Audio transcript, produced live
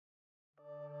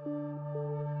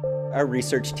Our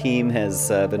research team has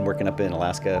been working up in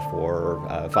Alaska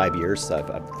for 5 years,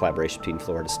 a collaboration between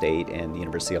Florida State and the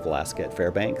University of Alaska at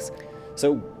Fairbanks.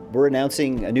 So we're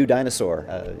announcing a new dinosaur.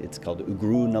 It's called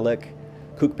Ugrunaaluk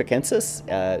kuukpikensis.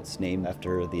 It's named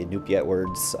after the Inupiat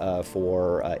words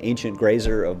for ancient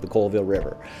grazer of the Colville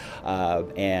River.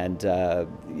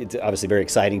 It's obviously very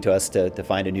exciting to us to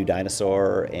find a new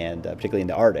dinosaur, and particularly in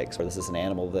the Arctic. So this is an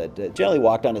animal that generally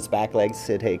walked on its back legs,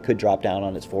 could drop down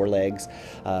on its forelegs.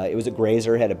 It was a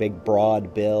grazer, had a big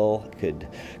broad bill, could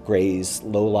graze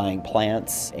low-lying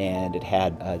plants, and it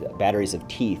had batteries of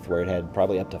teeth where it had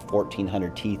probably up to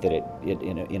 1,400 teeth that it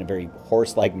in a very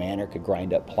horse-like manner could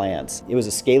grind up plants. It was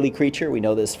a scaly creature. We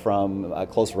know this from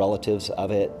close relatives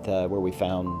of it, where we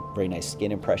found very nice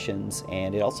skin impressions,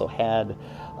 and it also had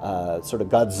sort of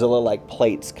Godzilla-like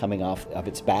plates coming off of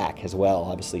its back as well,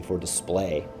 obviously for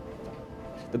display.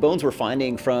 The bones we're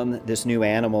finding from this new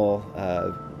animal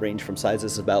range from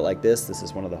sizes about like this. This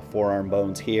is one of the forearm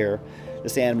bones here.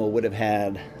 This animal would have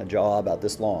had a jaw about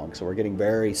this long, so we're getting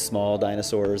very small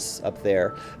dinosaurs up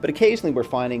there. But occasionally we're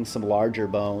finding some larger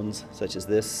bones, such as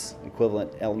this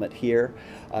equivalent element here,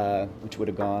 which would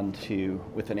have gone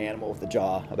with an animal with a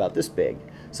jaw about this big.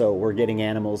 So we're getting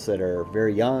animals that are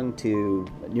very young to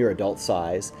near adult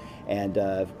size, and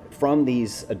from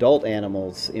these adult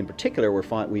animals in particular,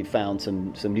 we've found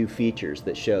some new features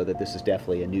that show that this is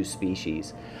definitely a new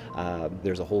species.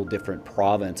 There's a whole different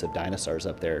province of dinosaurs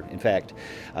up there. In fact,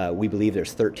 we believe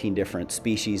there's 13 different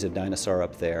species of dinosaur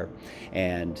up there,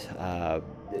 and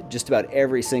just about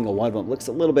every single one of them looks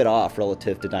a little bit off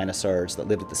relative to dinosaurs that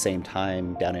lived at the same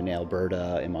time down in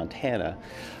Alberta and Montana.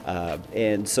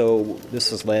 And so this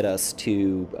has led us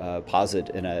to posit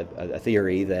a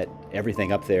theory that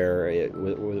everything up there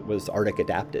was Arctic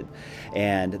adapted.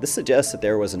 And this suggests that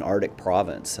there was an Arctic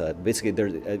province. Basically,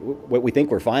 what we think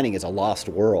we're finding is a lost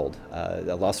world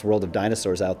of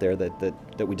dinosaurs out there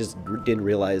that we just didn't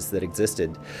realize that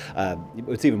existed.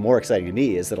 What's even more exciting to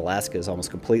me is that Alaska is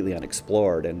almost completely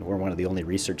unexplored, and we're one of the only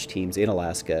research teams in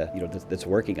Alaska, that's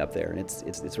working up there. And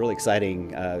it's really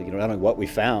exciting, not only what we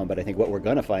found, but I think what we're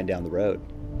going to find down the road.